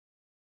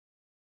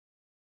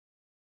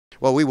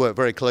Well, we work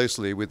very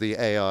closely with the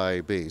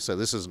AIIB, so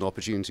this is an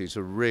opportunity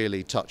to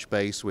really touch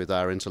base with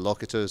our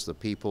interlocutors, the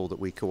people that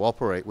we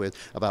cooperate with,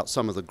 about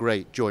some of the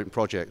great joint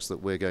projects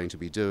that we're going to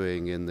be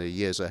doing in the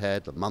years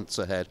ahead, the months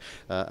ahead,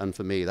 and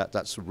for me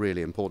that's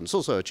really important. It's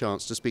also a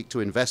chance to speak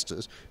to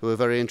investors who are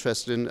very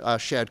interested in our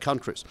shared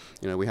countries.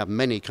 You know, we have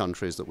many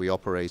countries that we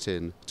operate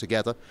in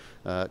together,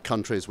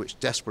 countries which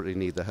desperately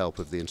need the help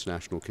of the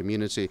international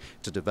community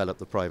to develop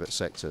the private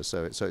sector,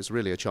 so it's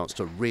really a chance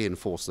to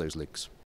reinforce those links.